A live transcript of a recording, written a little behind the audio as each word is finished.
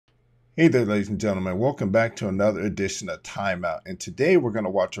Hey there, ladies and gentlemen. Welcome back to another edition of Timeout. And today we're going to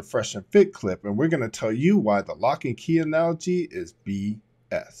watch a Fresh and Fit clip, and we're going to tell you why the lock and key analogy is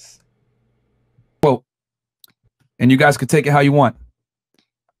BS. Quote, and you guys can take it how you want.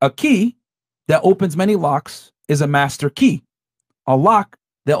 A key that opens many locks is a master key. A lock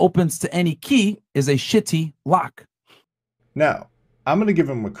that opens to any key is a shitty lock. Now, I'm going to give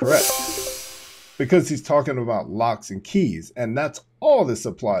him a correct because he's talking about locks and keys, and that's all this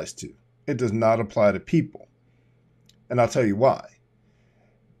applies to. It does not apply to people. And I'll tell you why.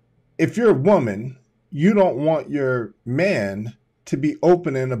 If you're a woman, you don't want your man to be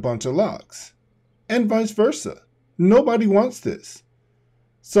opening a bunch of locks, and vice versa. Nobody wants this.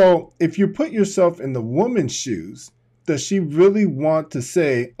 So if you put yourself in the woman's shoes, does she really want to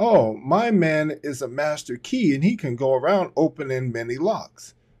say, oh, my man is a master key and he can go around opening many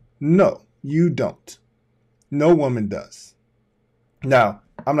locks? No, you don't. No woman does. Now,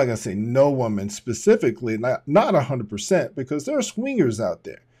 I'm not going to say no woman specifically, not 100%, because there are swingers out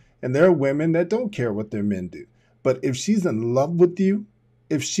there. And there are women that don't care what their men do. But if she's in love with you,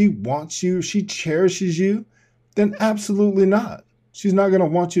 if she wants you, if she cherishes you, then absolutely not. She's not going to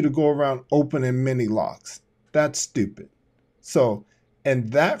want you to go around opening many locks. That's stupid. So,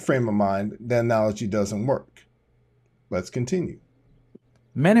 in that frame of mind, the analogy doesn't work. Let's continue.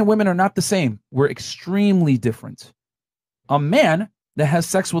 Men and women are not the same. We're extremely different. A man that has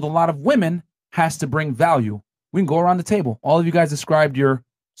sex with a lot of women has to bring value. We can go around the table. All of you guys described your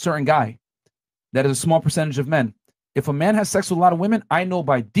certain guy. That is a small percentage of men. If a man has sex with a lot of women, I know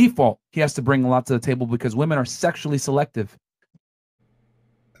by default he has to bring a lot to the table because women are sexually selective.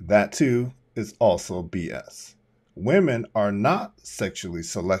 That too is also BS. Women are not sexually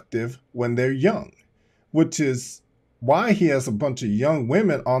selective when they're young, which is why he has a bunch of young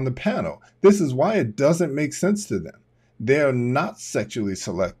women on the panel. This is why it doesn't make sense to them. They are not sexually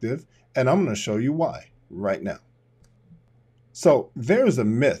selective, and I'm going to show you why right now. So there is a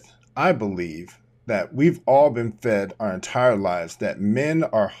myth, I believe, that we've all been fed our entire lives that men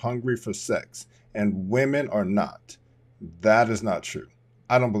are hungry for sex and women are not. That is not true.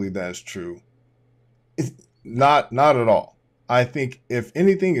 I don't believe that is true. It's not at all. I think if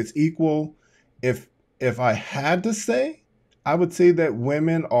anything, it's equal. If I had to say, I would say that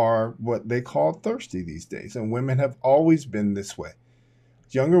women are what they call thirsty these days, and women have always been this way.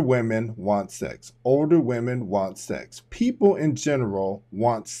 Younger women want sex. Older women want sex. People in general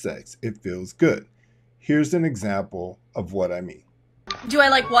want sex. It feels good. Here's an example of what I mean. Do I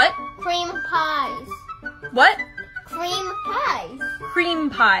like what? Cream pies. What? Cream pies.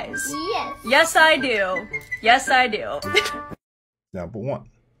 Cream pies. Yes. Yes, I do. Yes, I do. Example one.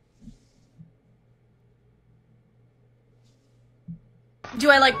 Do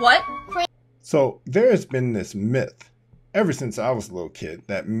I like what? So there has been this myth ever since I was a little kid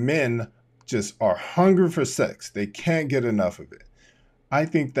that men just are hungry for sex. They can't get enough of it. I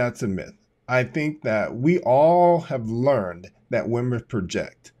think that's a myth. I think that we all have learned that women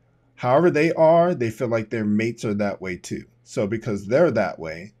project. However they are, they feel like their mates are that way too. So because they're that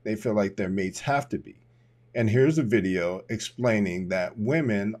way, they feel like their mates have to be. And here's a video explaining that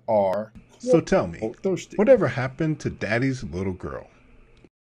women are, so tell me, thirsty. Whatever happened to daddy's little girl?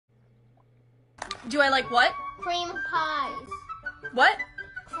 Do I like what? Cream pies. What?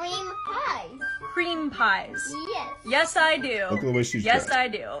 Cream pies. Cream pies. Yes. Yes, I do. Look at the way she's Yes, dressed. I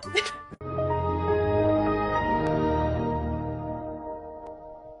do.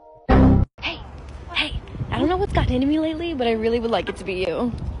 Hey, I don't know what's gotten into me lately, but I really would like it to be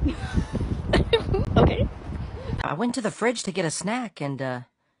you. Okay? I went to the fridge to get a snack and,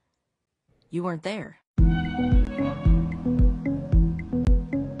 you weren't there.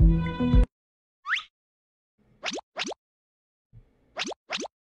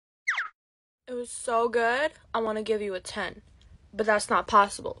 It was so good, I want to give you a 10. But that's not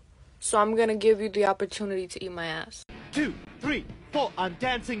possible. So I'm gonna give you the opportunity to eat my ass. 2, 3, 4, I'm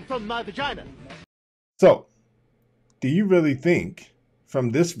dancing from my vagina. So, do you really think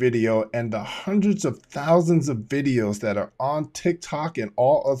from this video and the hundreds of thousands of videos that are on TikTok and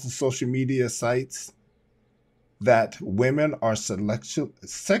all other social media sites that women are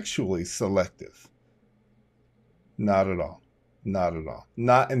sexually selective? Not at all. Not at all.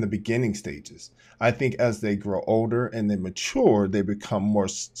 Not in the beginning stages. I think as they grow older and they mature, they become more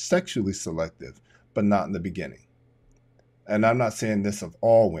sexually selective, but not in the beginning. And I'm not saying this of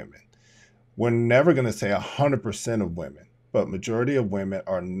all women. We're never going to say 100% of women, but majority of women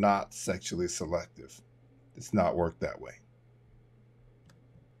are not sexually selective. It's not worked that way.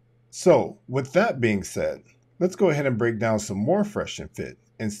 So with that being said, let's go ahead and break down some more Fresh and Fit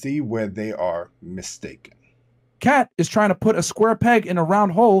and see where they are mistaken. Kat is trying to put a square peg in a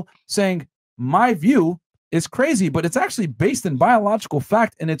round hole, saying my view is crazy, but it's actually based in biological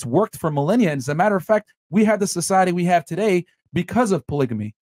fact, and it's worked for millennia. And as a matter of fact, we have the society we have today because of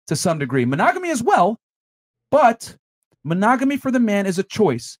polygamy to some degree. Monogamy as well, but monogamy for the man is a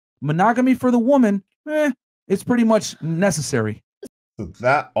choice. Monogamy for the woman, it's pretty much necessary. So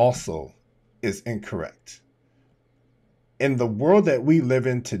that also is incorrect. In the world that we live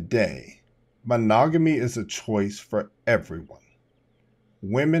in today, monogamy is a choice for everyone.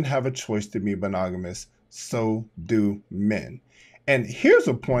 Women have a choice to be monogamous, so do men. And here's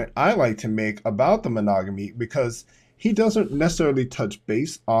a point I like to make about the monogamy, because he doesn't necessarily touch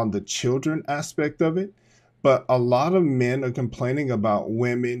base on the children aspect of it, but a lot of men are complaining about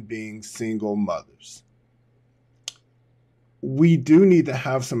women being single mothers. We do need to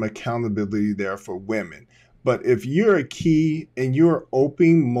have some accountability there for women. But if you're a key and you're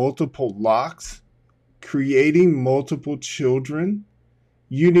opening multiple locks, creating multiple children,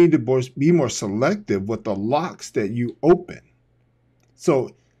 you need to be more selective with the locks that you open. So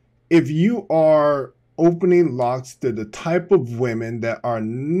if you are opening locks to the type of women that are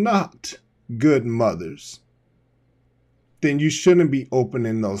not good mothers, then you shouldn't be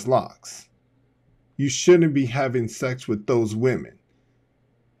opening those locks. You shouldn't be having sex with those women.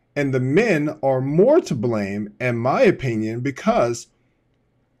 And the men are more to blame, in my opinion, because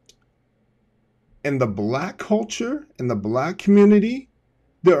in the black culture, in the black community,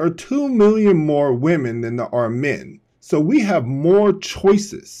 there are 2 million more women than there are men. So we have more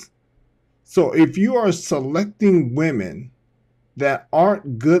choices. So if you are selecting women that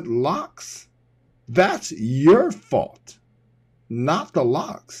aren't good locks, that's your fault, not the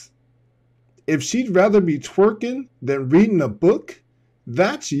locks. If she'd rather be twerking than reading a book,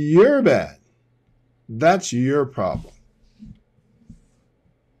 that's your bad. That's your problem.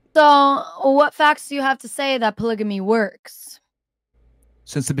 So what facts do you have to say that polygamy works?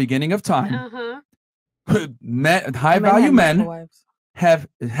 Since the beginning of time, high Men value have men multiple wives. have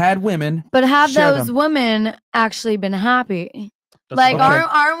had women. But have share those them. women actually been happy? That's Like, okay.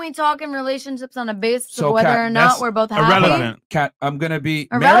 aren't we talking relationships on a basis So, of whether Kat, or not that's we're both happy? irrelevant. Kat, I'm gonna be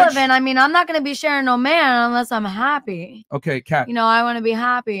Irrelevant. marriage? I mean, I'm not gonna be sharing no man unless I'm happy. Okay, Kat. You know, I want to be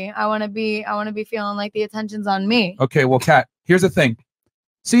happy. I want to be feeling like the attention's on me. Okay, well, Kat, here's the thing.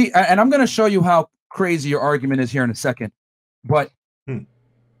 See, and I'm gonna show you how crazy your argument is here in a second. But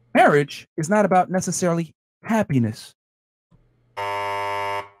marriage is not about necessarily happiness.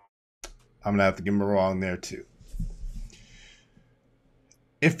 I'm gonna have to give him wrong there too.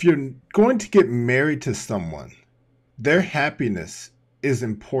 If you're going to get married to someone, their happiness is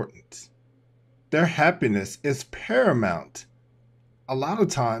important. Their happiness is paramount a lot of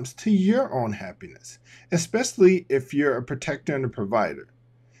times to your own happiness, especially if you're a protector and a provider.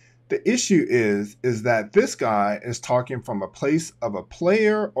 The issue is that this guy is talking from a place of a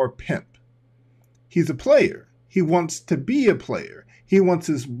player or pimp. He's a player. He wants to be a player. He wants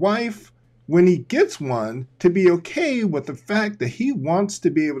his wife, when he gets one, to be okay with the fact that he wants to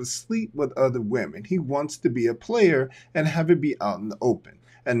be able to sleep with other women. He wants to be a player and have it be out in the open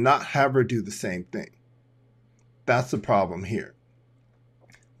and not have her do the same thing. That's the problem here.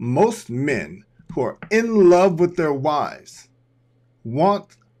 Most men who are in love with their wives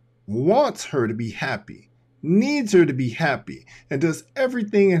wants her to be happy, needs her to be happy, and does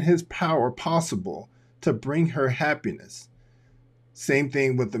everything in his power possible to bring her happiness. Same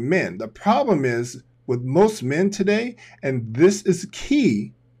thing with the men. The problem is with most men today, and this is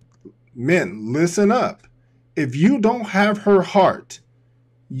key, men, listen up. If you don't have her heart,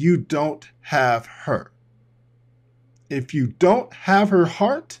 you don't have her. If you don't have her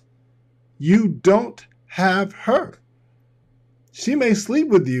heart, you don't have her. She may sleep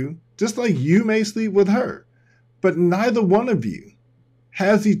with you just like you may sleep with her, but neither one of you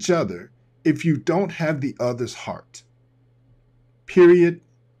has each other if you don't have the other's heart. Period.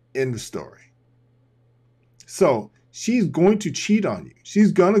 End of story. So she's going to cheat on you.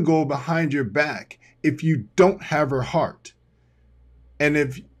 She's going to go behind your back if you don't have her heart. And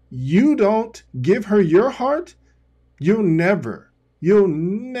if you don't give her your heart, you'll never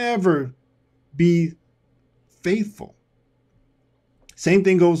be faithful. Same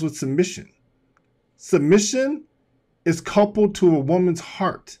thing goes with submission. Submission is coupled to a woman's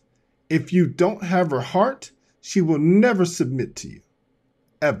heart. If you don't have her heart, she will never submit to you,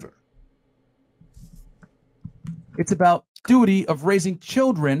 ever. It's about duty of raising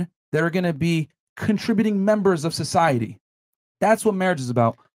children that are going to be contributing members of society. That's what marriage is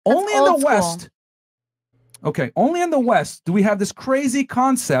about. Only in the West. Okay, only in the West do we have this crazy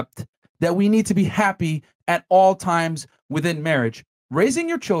concept that we need to be happy at all times within marriage. Raising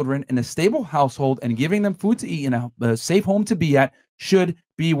your children in a stable household and giving them food to eat and a safe home to be at should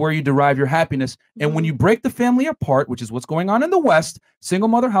be where you derive your happiness. And when you break the family apart, which is what's going on in the West, single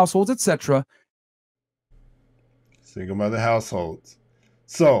mother households, etc. Single mother households.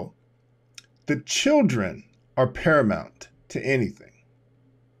 So the children are paramount to anything.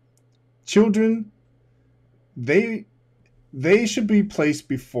 Children, they should be placed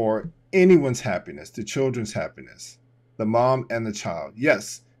before anyone's happiness, the children's happiness, the mom and the child.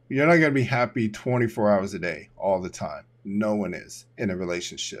 Yes, you're not going to be happy 24 hours a day, all the time. No one is in a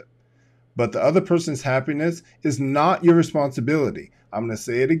relationship. But the other person's happiness is not your responsibility. I'm going to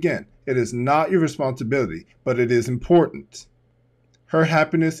say it again. It is not your responsibility, but it is important. Her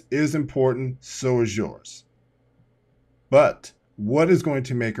happiness is important, so is yours. But what is going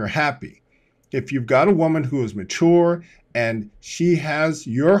to make her happy? If you've got a woman who is mature and she has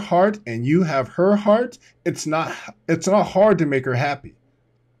your heart and you have her heart, it's not hard to make her happy.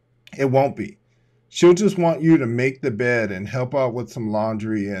 It won't be. She'll just want you to make the bed and help out with some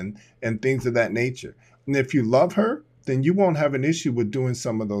laundry and things of that nature. And if you love her, then you won't have an issue with doing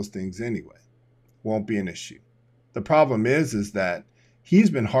some of those things anyway. Won't be an issue. The problem is that he's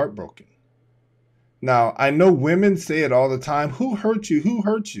been heartbroken. Now, I know women say it all the time. Who hurt you? Who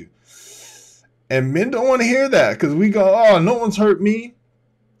hurt you? And men don't want to hear that because we go, oh, no one's hurt me.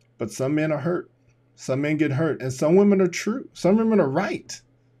 But some men are hurt. Some men get hurt. And some women are true. Some women are right.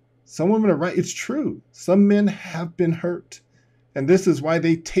 Some women are right. It's true. Some men have been hurt. And this is why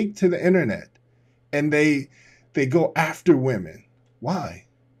they take to the internet and they go after women. Why?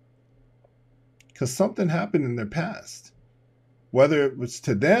 Because something happened in their past. Whether it was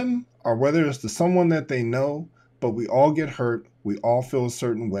to them or whether it's to someone that they know, but we all get hurt, we all feel a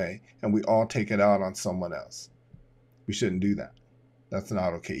certain way, and we all take it out on someone else. We shouldn't do that. That's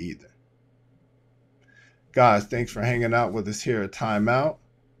not okay either. Guys, thanks for hanging out with us here at Time Out.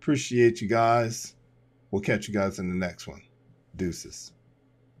 Appreciate you guys. We'll catch you guys in the next one. Deuces.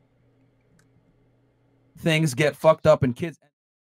 Things get fucked up and kids